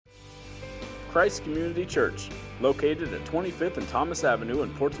Christ Community Church, located at 25th and Thomas Avenue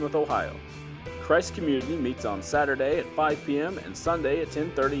in Portsmouth, Ohio. Christ Community meets on Saturday at 5 p.m. and Sunday at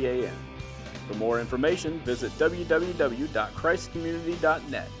 10:30 a.m. For more information, visit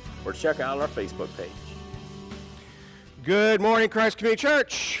www.christcommunity.net or check out our Facebook page. Good morning, Christ Community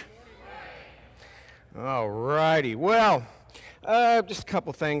Church. All righty. Well, just a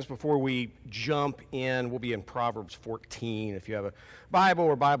couple things before we jump in. We'll be in Proverbs 14. If you have a Bible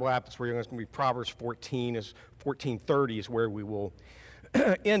or Bible app, that's where you're going to be. Proverbs 14 is 14:30 is where we will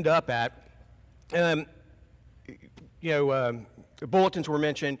end up at. The bulletins were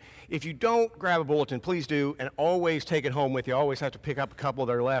mentioned. If you don't grab a bulletin, please do, and always take it home with you. Always have to pick up a couple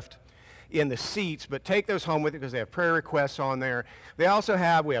that are left in the seats, but take those home with you because they have prayer requests on there. We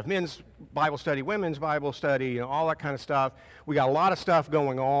have men's Bible study, women's Bible study, all that kind of stuff. We got a lot of stuff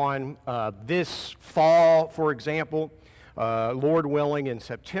going on this fall, for example. Lord willing, in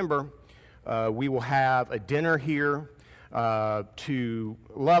September, we will have a dinner here to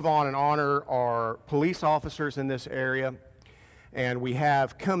love on and honor our police officers in this area. And we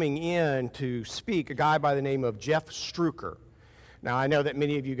have coming in to speak a guy by the name of Jeff Struecker. Now, I know that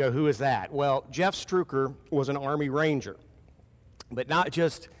many of you go, who is that? Well, Jeff Struecker was an Army Ranger, but not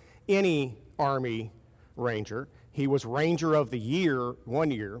just any Army Ranger. He was Ranger of the Year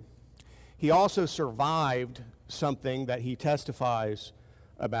one year. He also survived something that he testifies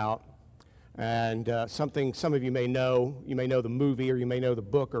about, and something some of you may know. You may know the movie or you may know the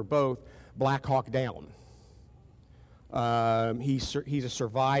book or both, Black Hawk Down. He's a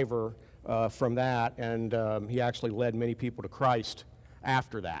survivor from that, and he actually led many people to Christ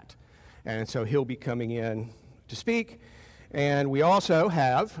after that. And so he'll be coming in to speak. And we also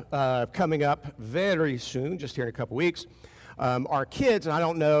have, coming up very soon, just here in a couple weeks, our kids, and I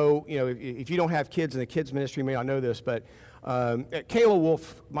don't know, if you don't have kids in the kids ministry, you may not know this, but Kayla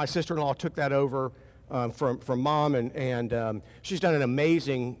Wolf, my sister-in-law, took that over from Mom, and she's done an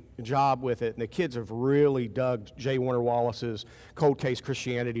amazing job with it, and the kids have really dug J. Warner Wallace's Cold Case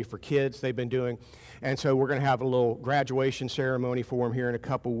Christianity for Kids they've been doing, and so we're going to have a little graduation ceremony for them here in a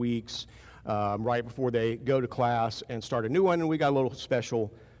couple weeks, right before they go to class and start a new one, and we got a little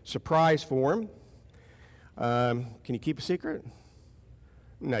special surprise for them. Can you keep a secret?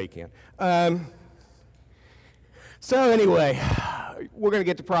 No, you can't. So anyway, we're going to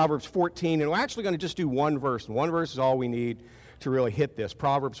get to Proverbs 14, and we're actually going to just do one verse. One verse is all we need to really hit this.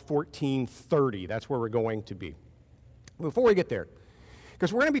 Proverbs 14:30, that's where we're going to be. Before we get there,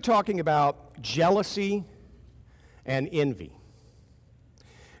 because we're going to be talking about jealousy and envy.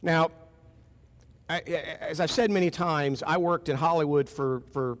 Now, as I've said many times, I worked in Hollywood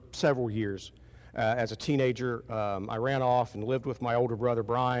for several years. As a teenager, I ran off and lived with my older brother,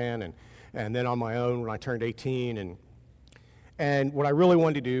 Brian, and then on my own when I turned 18. And what I really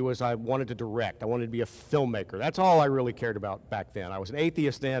wanted to do was I wanted to direct. I wanted to be a filmmaker. That's all I really cared about back then. I was an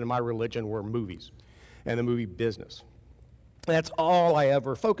atheist then, and my religion were movies and the movie business. That's all I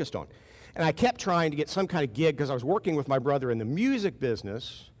ever focused on. And I kept trying to get some kind of gig because I was working with my brother in the music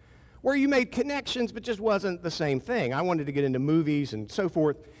business where you made connections but just wasn't the same thing. I wanted to get into movies and so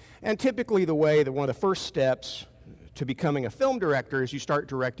forth. And typically one of the first steps to becoming a film director is you start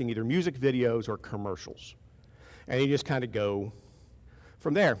directing either music videos or commercials. And you just kind of go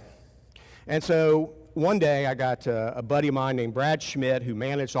from there. And so one day I got a buddy of mine named Brad Schmidt who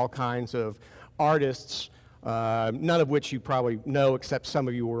managed all kinds of artists, none of which you probably know except some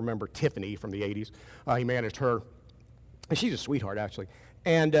of you will remember Tiffany from the 80s. He managed her. And she's a sweetheart, actually.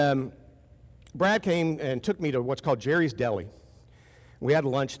 And Brad came and took me to what's called Jerry's Deli. We had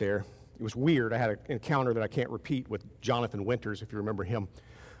lunch there. It was weird. I had an encounter that I can't repeat with Jonathan Winters, if you remember him.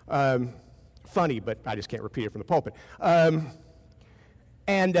 Funny, but I just can't repeat it from the pulpit.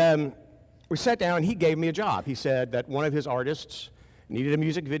 We sat down, and he gave me a job. He said that one of his artists needed a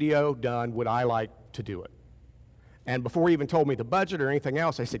music video done. Would I like to do it? And before he even told me the budget or anything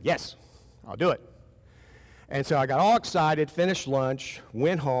else, I said, yes, I'll do it. And so I got all excited, finished lunch,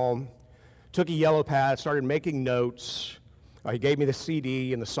 went home, took a yellow pad, started making notes. He gave me the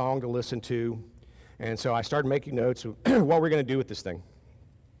CD and the song to listen to. And so I started making notes of what we're going to do with this thing.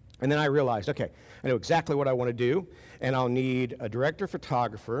 And then I realized, okay, I know exactly what I want to do, and I'll need a director of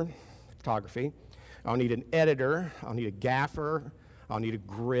photography. I'll need an editor. I'll need a gaffer. I'll need a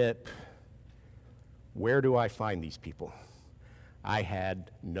grip. Where do I find these people? I had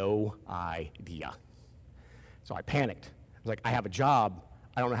no idea. So I panicked. I was like, I have a job.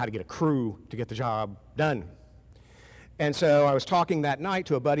 I don't know how to get a crew to get the job done. And so I was talking that night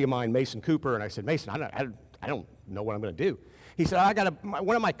to a buddy of mine, Mason Cooper, and I said, Mason, I don't know what I'm going to do. He said,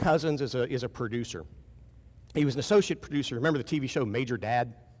 one of my cousins is a producer. He was an associate producer. Remember the TV show Major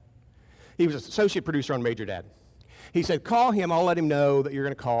Dad? He was an associate producer on Major Dad. He said, call him, I'll let him know that you're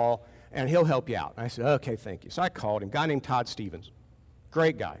going to call, and he'll help you out. And I said, okay, thank you. So I called him, a guy named Todd Stevens.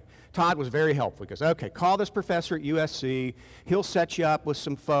 Great guy. Todd was very helpful. He goes, okay, call this professor at USC. He'll set you up with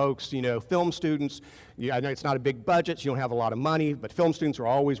some folks, film students. I know it's not a big budget, so you don't have a lot of money, but film students are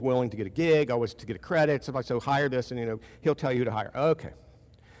always willing to get a gig, always to get a credit. So hire this, and he'll tell you who to hire. Okay.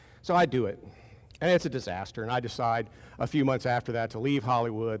 So I do it, and it's a disaster, and I decide a few months after that to leave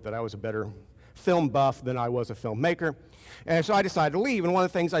Hollywood, that I was a better film buff than I was a filmmaker. And so I decided to leave, and one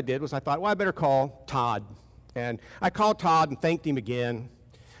of the things I did was I thought, well, I better call Todd. And I called Todd and thanked him again.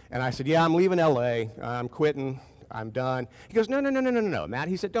 And I said, yeah, I'm leaving LA. I'm quitting. I'm done. He goes, no, Matt.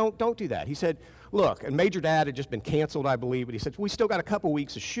 He said, don't do that. He said, look, and Major Dad had just been canceled, I believe, but he said, we still got a couple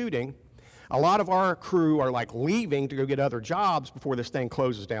weeks of shooting. A lot of our crew are like leaving to go get other jobs before this thing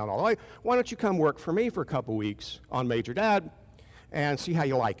closes down all the way. Why don't you come work for me for a couple weeks on Major Dad and see how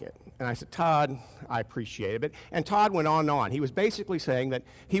you like it? And I said, Todd, I appreciate it. And Todd went on and on. He was basically saying that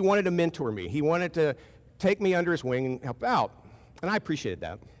he wanted to mentor me. He wanted to take me under his wing and help out. And I appreciated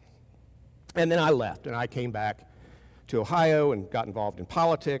that. And then I left, and I came back to Ohio and got involved in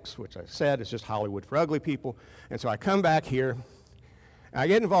politics, which I said is just Hollywood for ugly people. And so I come back here, and I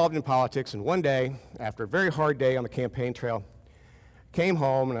get involved in politics, and one day, after a very hard day on the campaign trail, came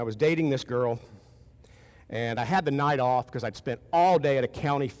home, and I was dating this girl, and I had the night off because I'd spent all day at a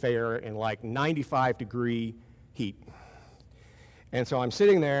county fair in like 95-degree heat. And so I'm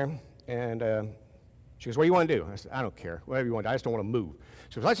sitting there, and she goes, what do you want to do? I said, I don't care. Whatever you want to do. I just don't want to move.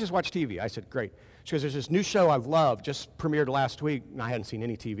 She goes, let's just watch TV. I said, great. She goes, there's this new show I've loved, just premiered last week, and I hadn't seen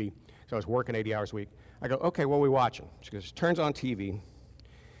any TV, so I was working 80 hours a week. I go, okay, what are we watching? She goes, turns on TV.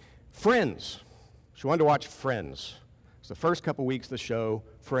 Friends. She wanted to watch Friends. It's the first couple weeks of the show,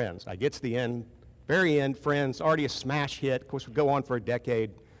 Friends. I get to the end, very end, Friends, already a smash hit. Of course, would go on for a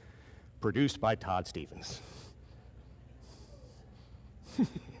decade. Produced by Todd Stevens.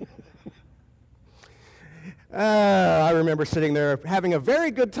 I remember sitting there having a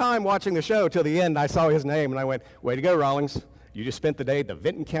very good time watching the show till the end. I saw his name, and I went, way to go, Rawlings. You just spent the day at the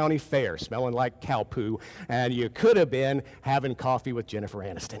Vinton County Fair smelling like cow poo, and you could have been having coffee with Jennifer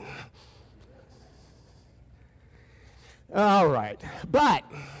Aniston. All right. But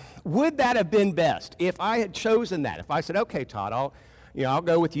would that have been best if I had chosen that? If I said, okay, Todd, I'll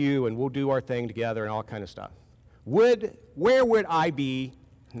go with you, and we'll do our thing together and all kind of stuff. Where would I be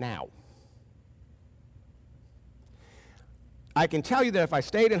now? I can tell you that if I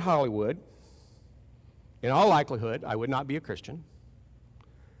stayed in Hollywood, in all likelihood, I would not be a Christian.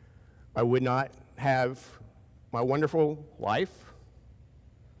 I would not have my wonderful life.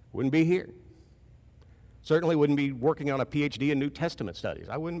 Wouldn't be here. Certainly wouldn't be working on a PhD in New Testament studies.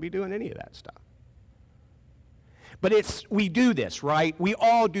 I wouldn't be doing any of that stuff. But we do this, right? We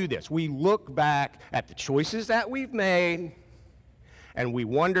all do this. We look back at the choices that we've made, and we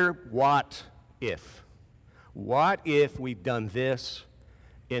wonder, what if? What if we'd done this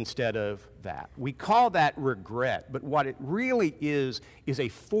instead of that? We call that regret, but what it really is a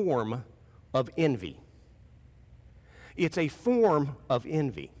form of envy. It's a form of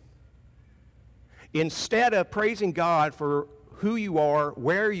envy. Instead of praising God for who you are,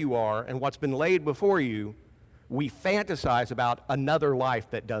 where you are, and what's been laid before you, we fantasize about another life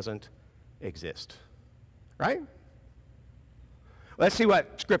that doesn't exist. Right? Let's see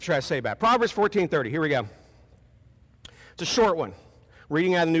what Scripture has to say about it. Proverbs 14:30. Here we go. It's a short one.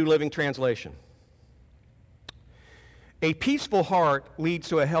 Reading out of the New Living Translation. A peaceful heart leads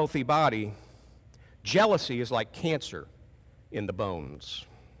to a healthy body. Jealousy is like cancer in the bones.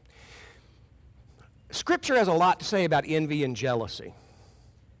 Scripture has a lot to say about envy and jealousy.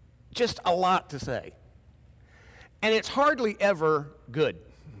 Just a lot to say. And it's hardly ever good.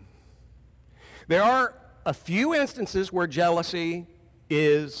 There are a few instances where jealousy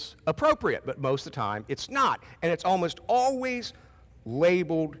is appropriate, but most of the time it's not. And it's almost always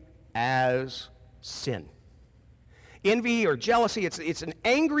labeled as sin. Envy or jealousy, it's an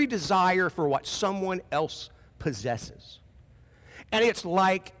angry desire for what someone else possesses. And it's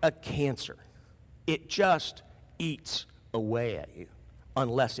like a cancer. It just eats away at you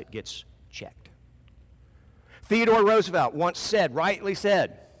unless it gets checked. Theodore Roosevelt once rightly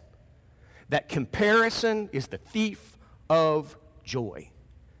said, that comparison is the thief of joy.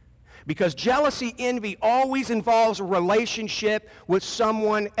 Because jealousy, envy always involves a relationship with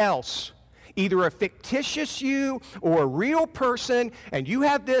someone else. Either a fictitious you or a real person, and you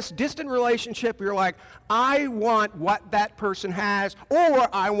have this distant relationship, you're like, I want what that person has, or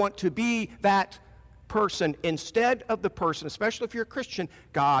I want to be that person instead of the person, especially if you're a Christian,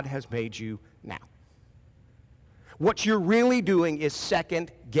 God has made you now. what you're really doing is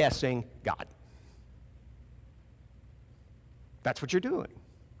second-guessing God. That's what you're doing.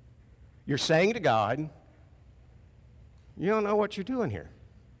 You're saying to God, you don't know what you're doing here.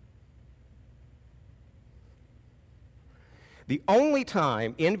 The only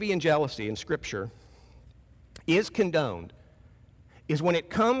time envy and jealousy in Scripture is condoned is when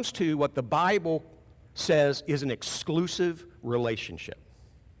it comes to what the Bible says is an exclusive relationship.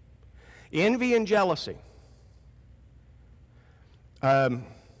 Envy and jealousy. My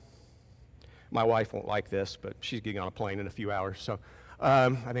wife won't like this, but she's getting on a plane in a few hours, so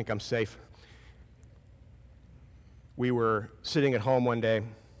I think I'm safe. We were sitting at home one day,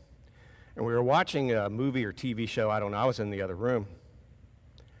 and we were watching a movie or TV show, I don't know, I was in the other room,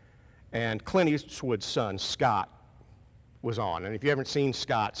 and Clint Eastwood's son, Scott, was on. And if you haven't seen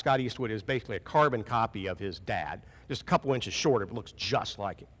Scott, Scott Eastwood is basically a carbon copy of his dad, just a couple inches shorter, but looks just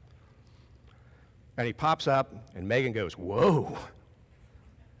like him. And he pops up, and Megan goes, "Whoa."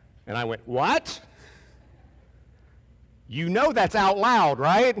 And I went, "What?" You know that's out loud,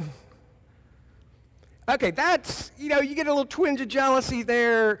 right? Okay, that's, you get a little twinge of jealousy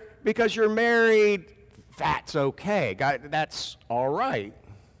there because you're married. That's okay. That's all right.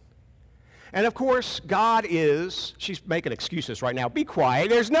 And of course, God is, she's making excuses right now. Be quiet.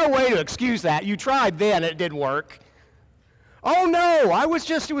 There's no way to excuse that. You tried then, it didn't work. Oh no, it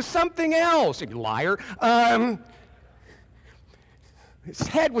was something else. You liar. His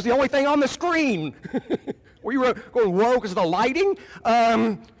head was the only thing on the screen. Were you going, whoa, because of the lighting?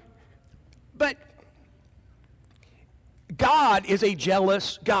 But God is a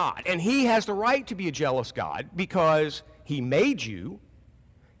jealous God, and he has the right to be a jealous God because he made you.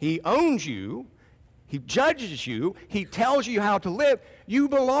 He owns you, he judges you, he tells you how to live. You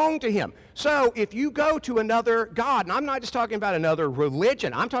belong to him. So if you go to another God, and I'm not just talking about another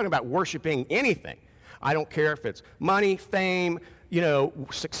religion, I'm talking about worshiping anything. I don't care if it's money, fame,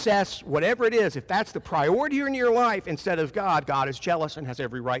 success, whatever it is. If that's the priority in your life instead of God, God is jealous and has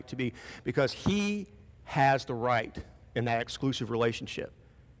every right to be, because he has the right in that exclusive relationship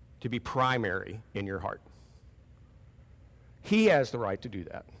to be primary in your heart. He has the right to do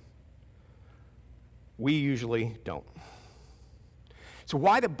that. We usually don't. So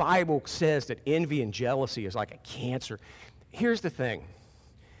why the Bible says that envy and jealousy is like a cancer, here's the thing.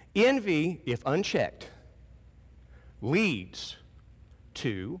 Envy, if unchecked, leads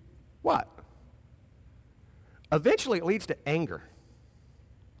to what? Eventually it leads to anger.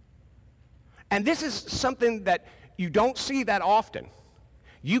 And this is something that you don't see that often.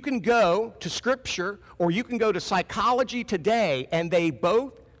 You can go to Scripture or you can go to Psychology Today, and they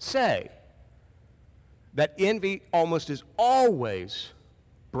both say that envy almost as always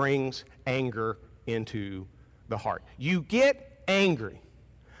brings anger into the heart. You get angry.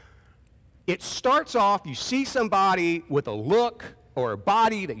 It starts off, you see somebody with a look or a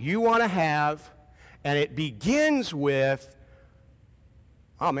body that you want to have, and it begins with,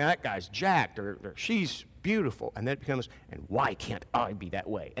 oh man, that guy's jacked, or she's beautiful, and then it becomes, and why can't I be that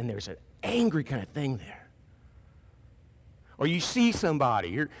way? And there's an angry kind of thing there. Or you see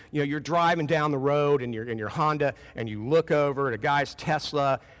somebody, you're driving down the road in your Honda, and you look over at a guy's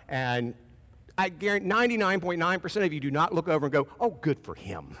Tesla, and I guarantee 99.9% of you do not look over and go, oh, good for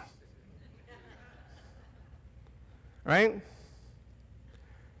him. Right?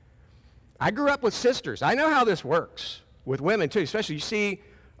 I grew up with sisters. I know how this works with women too, especially you see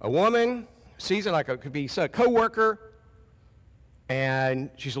a woman, sees it like it could be a coworker, and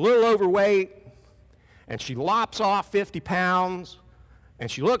she's a little overweight, and she lops off 50 pounds,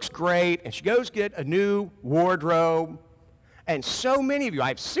 and she looks great, and she goes get a new wardrobe, and so many of you,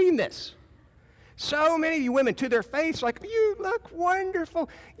 I've seen this, so many of you women to their face like, you look wonderful,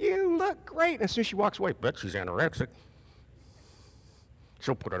 you look great, and as soon as she walks away, bet she's anorexic.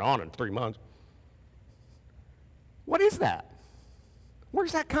 She'll put it on in 3 months. What is that?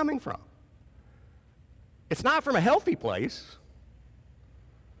 Where's that coming from? It's not from a healthy place.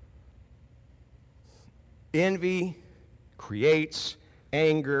 Envy creates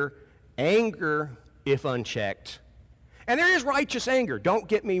anger. Anger, if unchecked. And there is righteous anger, don't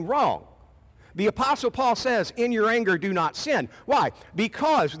get me wrong. The Apostle Paul says, in your anger, do not sin. Why?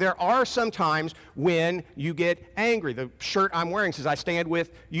 Because there are some times when you get angry. The shirt I'm wearing says, I stand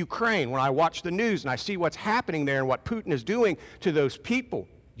with Ukraine. When I watch the news and I see what's happening there and what Putin is doing to those people,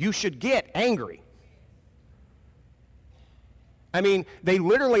 you should get angry. I mean, they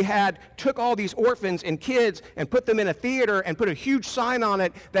literally took all these orphans and kids and put them in a theater and put a huge sign on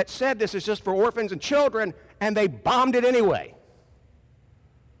it that said this is just for orphans and children, and they bombed it anyway.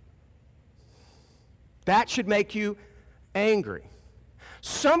 That should make you angry.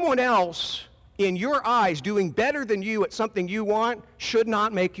 Someone else in your eyes, doing better than you at something you want should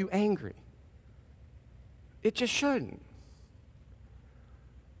not make you angry. It just shouldn't.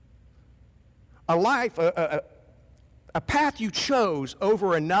 A life, a path you chose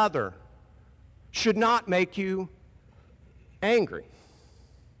over another should not make you angry.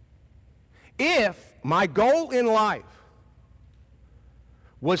 If my goal in life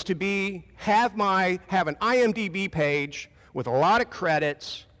was to have an IMDb page with a lot of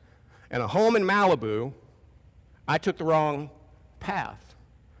credits and a home in Malibu, I took the wrong path.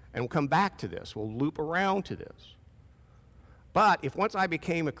 And we'll come back to this. We'll loop around to this. But if once I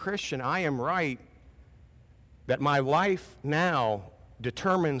became a Christian, I am right that my life now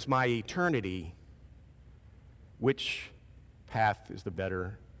determines my eternity, which path is the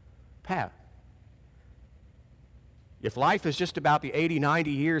better path? If life is just about the 80,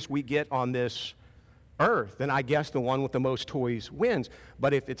 90 years we get on this earth, then I guess the one with the most toys wins.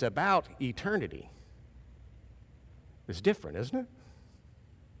 But if it's about eternity, it's different, isn't it?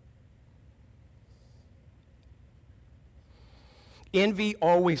 Envy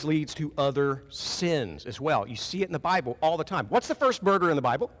always leads to other sins as well. You see it in the Bible all the time. What's the first murder in the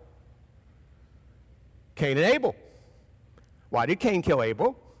Bible? Cain and Abel. Why did Cain kill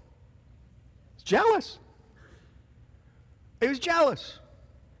Abel? He's jealous. He was jealous.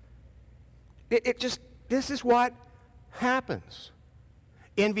 This is what happens.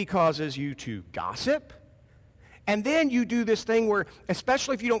 Envy causes you to gossip. And then you do this thing where,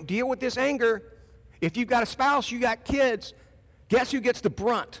 especially if you don't deal with this anger, if you've got a spouse, you got kids, guess who gets the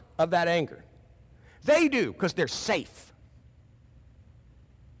brunt of that anger? They do, because they're safe.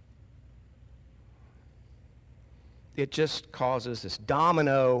 It just causes this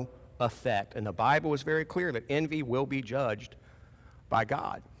domino effect. And the Bible is very clear that envy will be judged by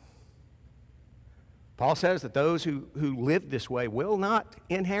God. Paul says that those who live this way will not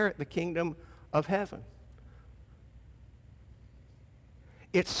inherit the kingdom of heaven.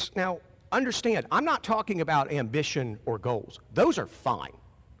 Now, understand, I'm not talking about ambition or goals. Those are fine,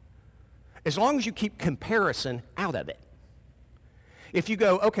 as long as you keep comparison out of it. If you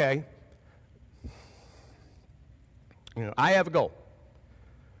go, okay, I have a goal.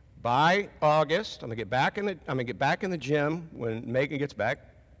 By August, I'm gonna get back in the gym when Megan gets back,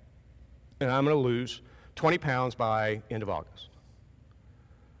 and I'm gonna lose 20 pounds by end of August.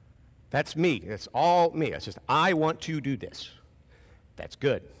 That's me. That's all me. It's just I want to do this. That's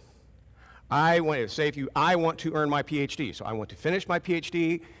good. I want to earn my PhD, so I want to finish my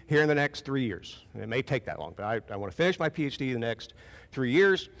PhD here in the next 3 years. It may take that long, but I want to finish my PhD in the next 3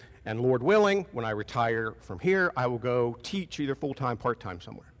 years, and Lord willing, when I retire from here, I will go teach either full-time, part-time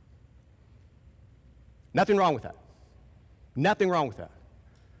somewhere. Nothing wrong with that. Nothing wrong with that.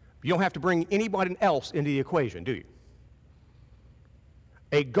 You don't have to bring anybody else into the equation, do you?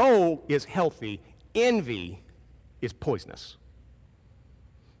 A goal is healthy. Envy is poisonous.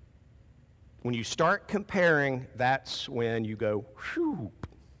 When you start comparing, that's when you go, whew.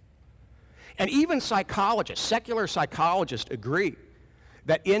 And even psychologists, secular psychologists agree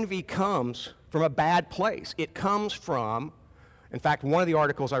that envy comes from a bad place. It comes from, in fact, one of the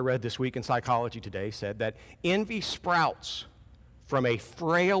articles I read this week in Psychology Today said that envy sprouts from a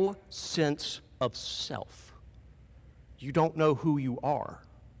frail sense of self. You don't know who you are.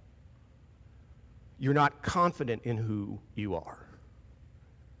 You're not confident in who you are.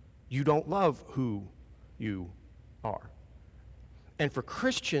 You don't love who you are. And for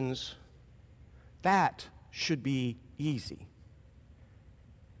Christians, that should be easy.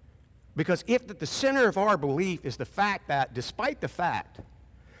 Because if at the center of our belief is the fact that, despite the fact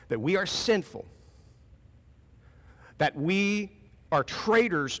that we are sinful, that we are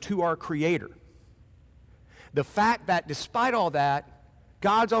traitors to our Creator, the fact that despite all that,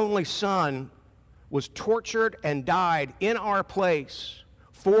 God's only Son was tortured and died in our place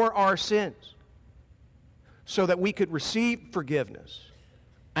for our sins, so that we could receive forgiveness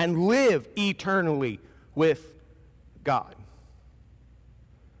and live eternally with God.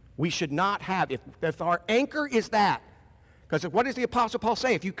 We should not have, if our anchor is that, because what does the Apostle Paul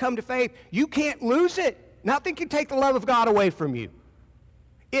say? If you come to faith, you can't lose it. Nothing can take the love of God away from you.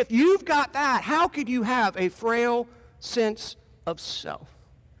 If you've got that, how could you have a frail sense of self?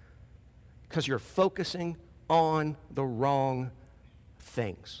 Because you're focusing on the wrong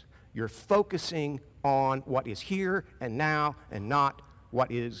things. You're focusing on what is here and now and not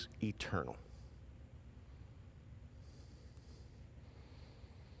what is eternal.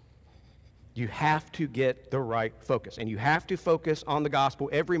 You have to get the right focus, and you have to focus on the gospel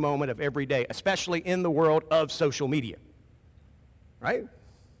every moment of every day, especially in the world of social media. Right?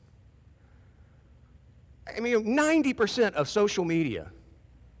 I mean, 90% of social media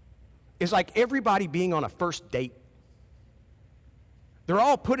is like everybody being on a first date. They're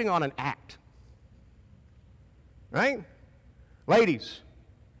all putting on an act. Right? Ladies,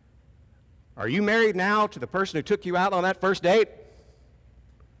 are you married now to the person who took you out on that first date?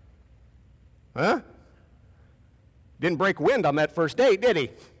 Huh? Didn't break wind on that first date, did he?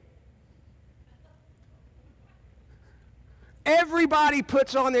 Everybody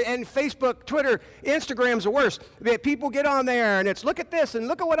puts on there, and Facebook, Twitter, Instagram's the worst. People get on there, and it's, look at this, and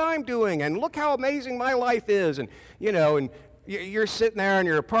look at what I'm doing, and look how amazing my life is, and, you know, and you're sitting there in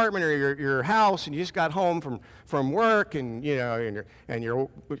your apartment or your house, and you just got home from work, and, you know, and your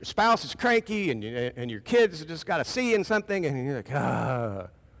spouse is cranky, and your kids just got to see in something, and you're like,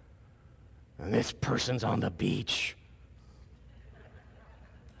 and this person's on the beach.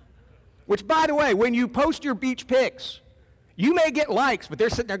 Which, by the way, when you post your beach pics, you may get likes, but they're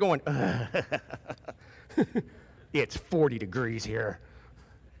sitting there going, it's 40 degrees here.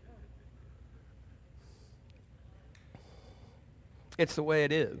 It's the way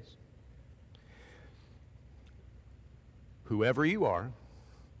it is. Whoever you are,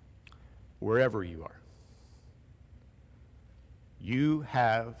 wherever you are, you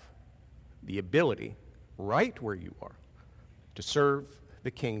have the ability, right where you are, to serve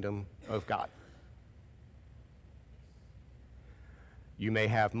the kingdom of God. You may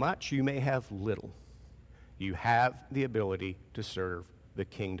have much, you may have little. You have the ability to serve the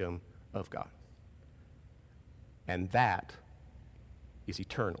kingdom of God. And that is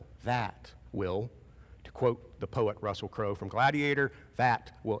eternal. That will, to quote the poet Russell Crowe from Gladiator,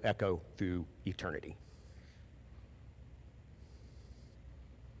 that will echo through eternity.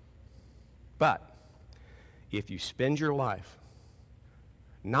 But if you spend your life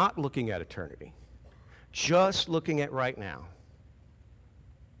not looking at eternity, just looking at right now,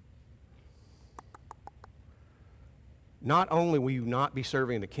 not only will you not be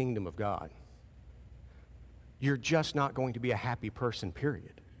serving the kingdom of God, you're just not going to be a happy person,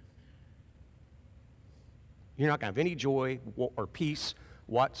 period. You're not going to have any joy or peace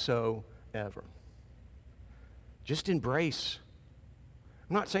whatsoever. Just embrace.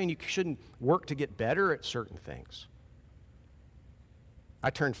 I'm not saying you shouldn't work to get better at certain things.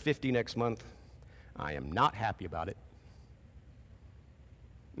 I turn 50 next month. I am not happy about it.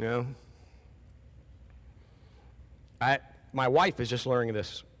 You know? My wife is just learning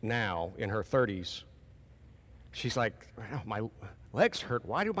this now in her 30s. She's like, oh, my legs hurt.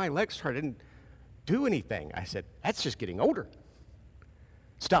 Why do my legs hurt? I didn't do anything. I said, that's just getting older.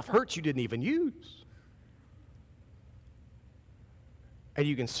 Stuff hurts you didn't even use. And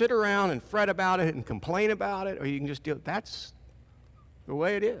you can sit around and fret about it and complain about it, or you can just deal. That's the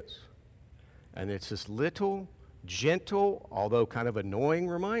way it is. And it's this little, gentle, although kind of annoying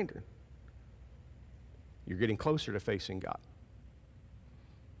reminder. You're getting closer to facing God.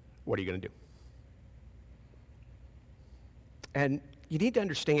 What are you going to do? And you need to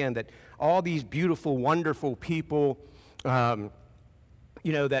understand that all these beautiful, wonderful people, that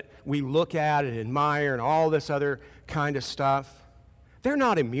we look at and admire and all this other kind of stuff, they're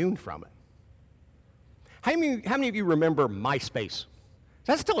not immune from it. How many of you remember MySpace? Is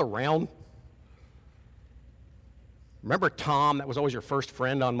that still around? Remember Tom? That was always your first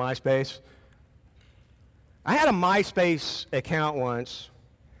friend on MySpace. I had a MySpace account once,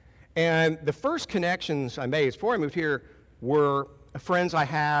 and the first connections I made before I moved here were friends I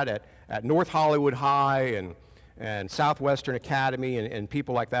had at North Hollywood High and Southwestern Academy and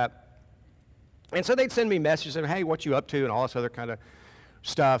people like that. And so they'd send me messages saying, hey, what you up to, and all this other kind of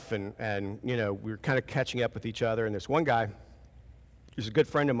stuff. And we were kind of catching up with each other. And this one guy, who's a good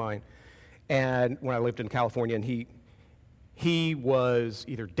friend of mine, and when I lived in California, and he was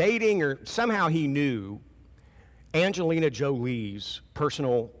either dating or somehow he knew Angelina Jolie's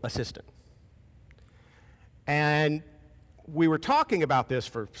personal assistant. And we were talking about this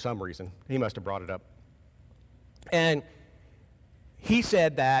for some reason. He must have brought it up. And he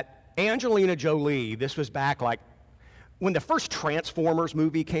said that Angelina Jolie, this was back like when the first Transformers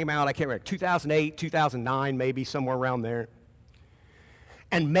movie came out, I can't remember, 2008, 2009, maybe somewhere around there.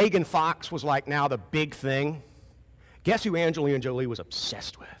 And Megan Fox was like now the big thing. Guess who Angelina Jolie was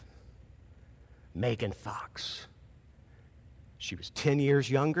obsessed with? Megan Fox. She was 10 years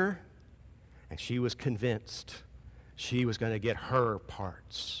younger, and she was convinced she was going to get her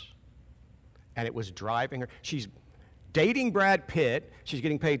parts. And it was driving her. She's dating Brad Pitt. She's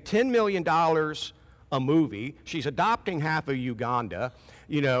getting paid $10 million a movie. She's adopting half of Uganda.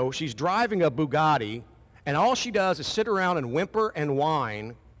 She's driving a Bugatti, and all she does is sit around and whimper and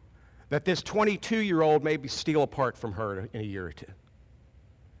whine that this 22-year-old may steal a part from her in a year or two. Do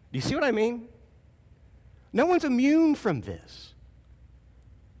you see what I mean? No one's immune from this.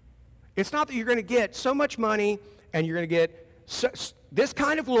 It's not that you're going to get so much money and you're going to get this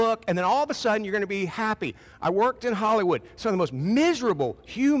kind of look, and then all of a sudden you're going to be happy. I worked in Hollywood. Some of the most miserable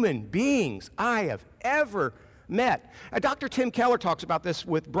human beings I have ever met. Dr. Tim Keller talks about this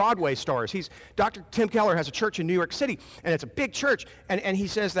with Broadway stars. Dr. Tim Keller has a church in New York City, and it's a big church, and he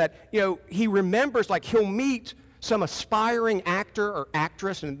says that, he remembers, like, he'll meet some aspiring actor or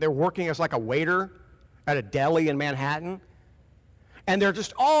actress, and they're working as like a waiter at a deli in Manhattan, and they're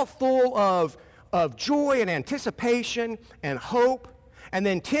just all full of joy and anticipation and hope. And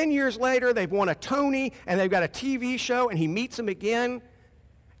then 10 years later, they've won a Tony, and they've got a TV show, and he meets them again.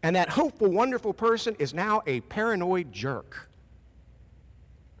 And that hopeful, wonderful person is now a paranoid jerk.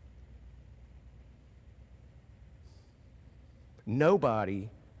 Nobody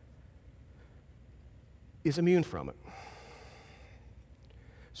is immune from it.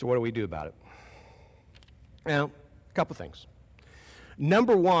 So what do we do about it? Well, a couple things.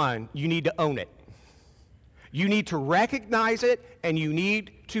 Number one, you need to own it. You need to recognize it, and you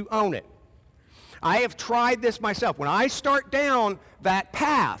need to own it. I have tried this myself. When I start down that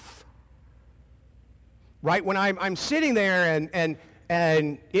path, right, when I'm sitting there and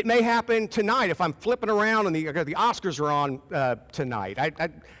it may happen tonight if I'm flipping around and the Oscars are on tonight. I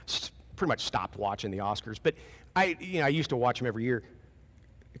pretty much stopped watching the Oscars, but I used to watch them every year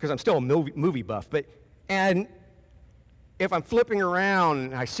because I'm still a movie buff. And if I'm flipping around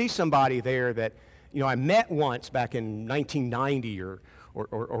and I see somebody there that I met once back in 1990 or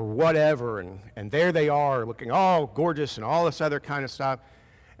whatever, and there they are looking all gorgeous and all this other kind of stuff,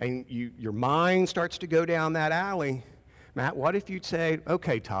 and your mind starts to go down that alley. Matt, what if you'd say,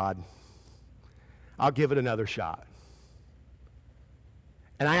 okay, Todd, I'll give it another shot.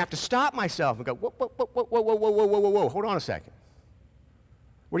 And I have to stop myself and go, whoa, hold on a second.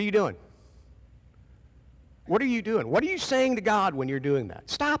 What are you doing? What are you doing? What are you saying to God when you're doing that?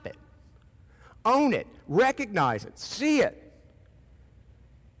 Stop it. Own it. Recognize it. See it.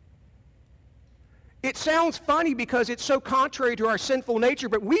 It sounds funny because it's so contrary to our sinful nature,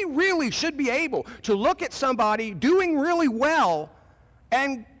 but we really should be able to look at somebody doing really well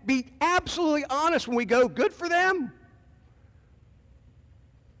and be absolutely honest when we go, good for them.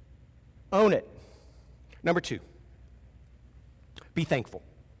 Own it. Number two, be thankful.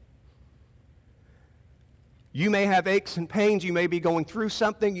 You may have aches and pains. You may be going through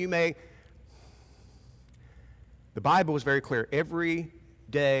something. The Bible is very clear. Every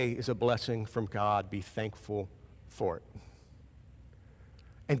day is a blessing from God. Be thankful for it.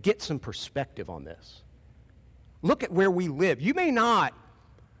 And get some perspective on this. Look at where we live. You may not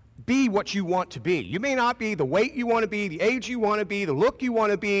be what you want to be. You may not be the weight you want to be, the age you want to be, the look you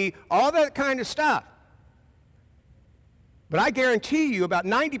want to be, all that kind of stuff. But I guarantee you about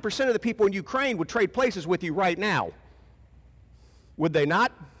 90% of the people in Ukraine would trade places with you right now. Would they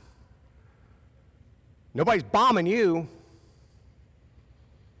not? Nobody's bombing you.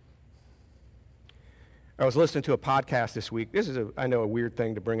 I was listening to a podcast this week. This is, I know, a weird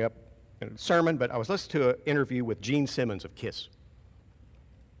thing to bring up in a sermon, but I was listening to an interview with Gene Simmons of KISS.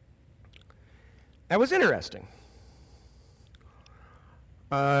 That was interesting.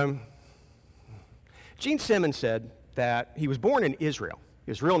 Gene Simmons said that he was born in Israel.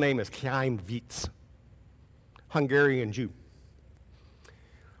 His real name is Chaim Wietz, Hungarian Jew.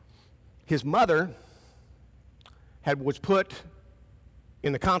 His mother was put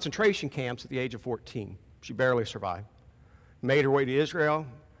in the concentration camps at the age of 14. She barely survived. Made her way to Israel,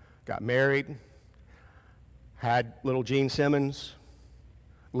 got married, had little Gene Simmons,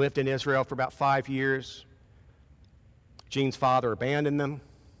 lived in Israel for about 5 years. Gene's father abandoned them.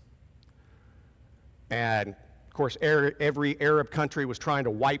 And, of course, every Arab country was trying to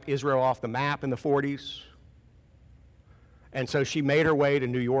wipe Israel off the map in the 40s. And so she made her way to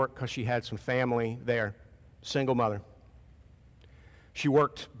New York because she had some family there, single mother. She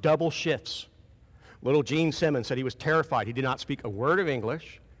worked double shifts. Little Gene Simmons said he was terrified. He did not speak a word of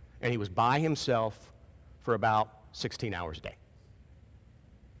English, and he was by himself for about 16 hours a day.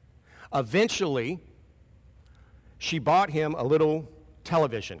 Eventually, she bought him a little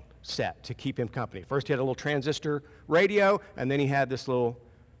television set to keep him company. First, he had a little transistor radio, and then he had this little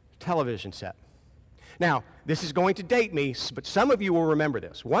television set. Now, this is going to date me, but some of you will remember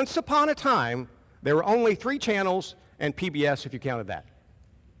this. Once upon a time, there were only 3 channels and PBS, if you counted that.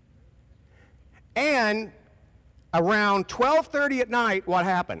 And around 12:30 at night, what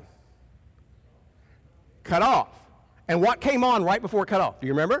happened? Cut off. And what came on right before cut off? Do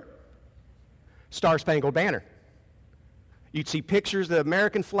you remember? Star Spangled Banner. You'd see pictures of the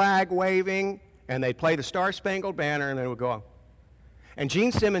American flag waving, and they'd play the Star Spangled Banner, and then it would go on. And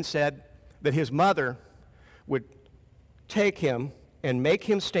Gene Simmons said that his mother would take him and make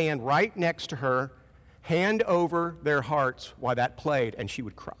him stand right next to her, hand over their hearts while that played, and she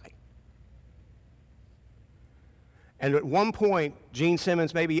would cry. And at one point, Gene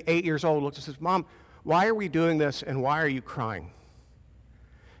Simmons, maybe 8 years old, looks and says, "Mom, why are we doing this, and why are you crying?"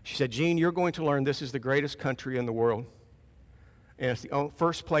 She said, "Gene, you're going to learn this is the greatest country in the world, and it's the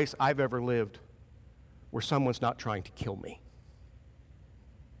first place I've ever lived where someone's not trying to kill me."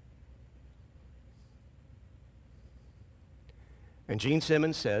 And Gene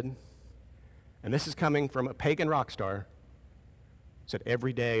Simmons said, and this is coming from a pagan rock star, said,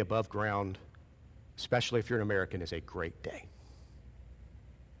 "Every day above ground, especially if you're an American, is a great day."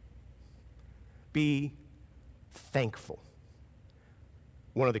 Be thankful.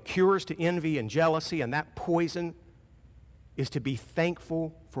 One of the cures to envy and jealousy and that poison is to be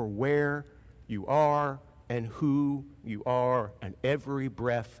thankful for where you are and who you are and every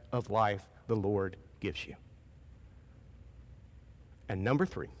breath of life the Lord gives you. And number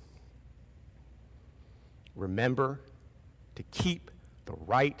 3, remember to keep the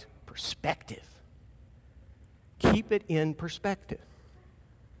right perspective. Keep it in perspective.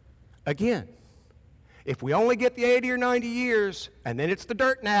 Again, if we only get the 80 or 90 years and then it's the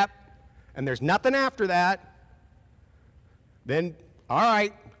dirt nap and there's nothing after that, then all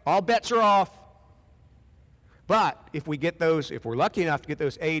right, all bets are off. But if we get those, if we're lucky enough to get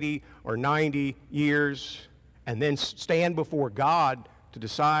those 80 or 90 years and then stand before God to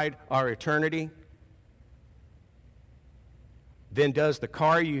decide our eternity, then does the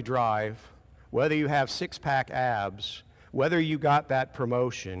car you drive, whether you have six-pack abs, whether you got that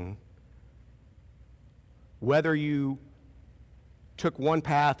promotion, whether you took one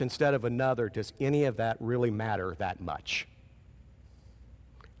path instead of another, does any of that really matter that much?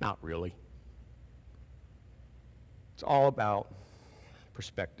 Not really. It's all about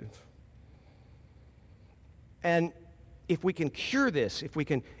perspective. And if we can cure this, if we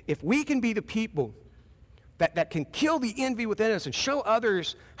can be the people that can kill the envy within us and show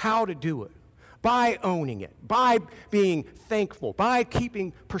others how to do it, by owning it, by being thankful, by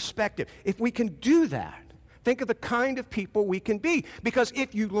keeping perspective, if we can do that, think of the kind of people we can be. Because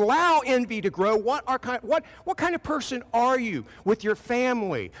if you allow envy to grow, what kind of person are you with your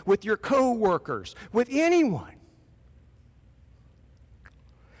family, with your co-workers, with anyone?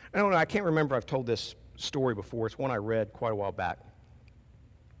 I don't know, I can't remember, I've told this story before. It's one I read quite a while back.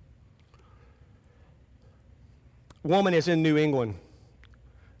 A woman is in New England,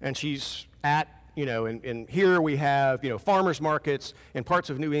 and she's at, and here we have, farmers markets. In parts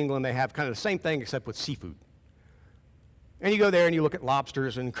of New England, they have kind of the same thing except with seafood. And you go there and you look at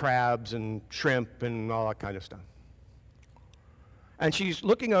lobsters and crabs and shrimp and all that kind of stuff. And she's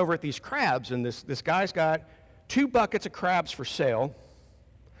looking over at these crabs, and this guy's got 2 buckets of crabs for sale.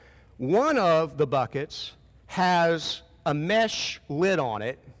 One of the buckets has a mesh lid on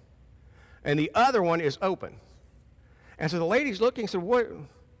it, and the other one is open. And so the lady's looking, so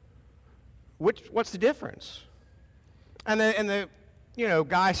what's the difference? And the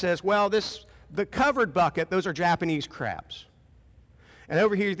guy says, well, the covered bucket, those are Japanese crabs. And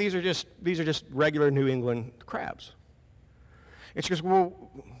over here, these are just regular New England crabs. And she goes,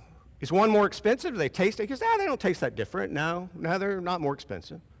 well, is one more expensive? Do they taste it? He goes, they don't taste that different. No, they're not more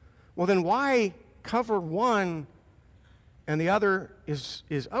expensive. Well, then why cover one and the other is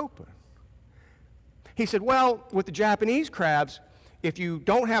open? He said, well, with the Japanese crabs, if you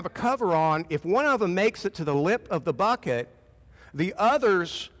don't have a cover on, if one of them makes it to the lip of the bucket, the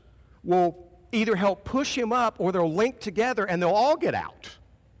others will either help push him up or they'll link together and they'll all get out.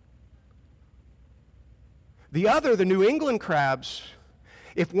 The New England crabs,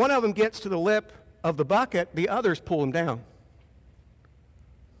 if one of them gets to the lip of the bucket, the others pull him down.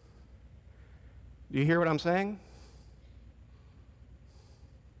 Do you hear what I'm saying?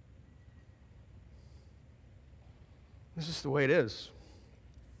 This is the way it is.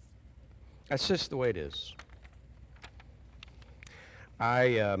 That's just the way it is.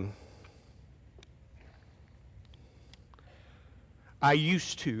 I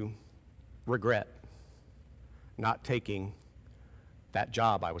used to regret not taking that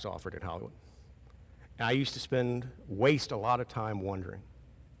job I was offered in Hollywood. And I used to waste a lot of time wondering,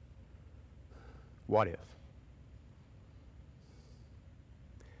 what if?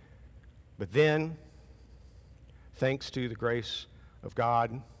 But then, thanks to the grace of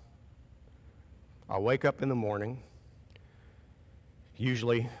God, I'll wake up in the morning.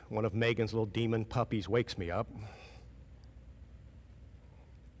 Usually, one of Megan's little demon puppies wakes me up.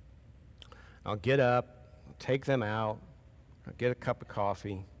 I'll get up, take them out, I'll get a cup of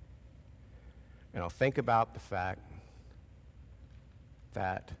coffee, and I'll think about the fact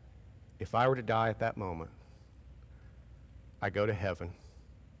that if I were to die at that moment, I go to heaven.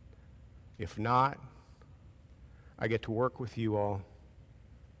 If not, I get to work with you all.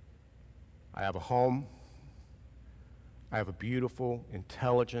 I have a home. I have a beautiful,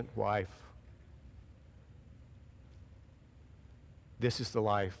 intelligent wife. This is the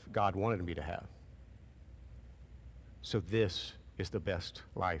life God wanted me to have. So this is the best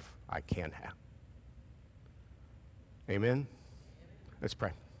life I can have. Amen? Let's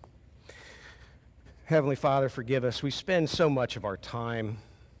pray. Heavenly Father, forgive us. We spend so much of our time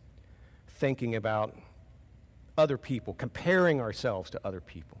thinking about other people, comparing ourselves to other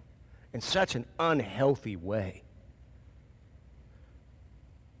people in such an unhealthy way.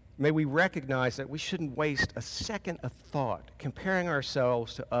 May we recognize that we shouldn't waste a second of thought comparing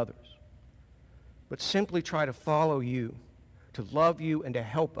ourselves to others, but simply try to follow you, to love you, and to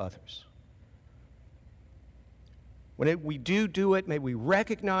help others. When we do it, may we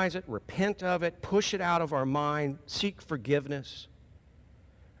recognize it, repent of it, push it out of our mind, seek forgiveness.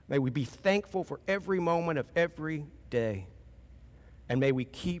 May we be thankful for every moment of every day. And may we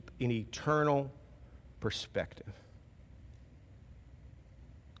keep an eternal perspective.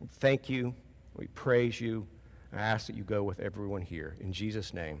 Thank you. We praise you. I ask that you go with everyone here. In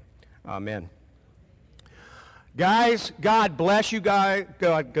Jesus' name, amen. Guys, God bless you. God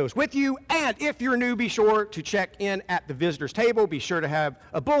goes with you. And if you're new, be sure to check in at the visitors table. Be sure to have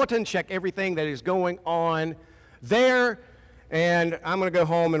a bulletin. Check everything that is going on there. And I'm going to go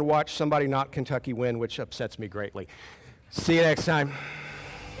home and watch somebody not Kentucky win, which upsets me greatly. See you next time.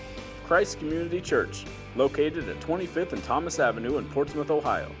 Christ Community Church, located at 25th and Thomas Avenue in Portsmouth,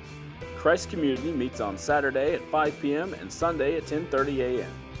 Ohio. Christ Community meets on Saturday at 5 p.m. and Sunday at 10:30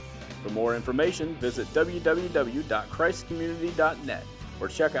 a.m. For more information, visit www.christcommunity.net or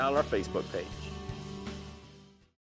check out our Facebook page.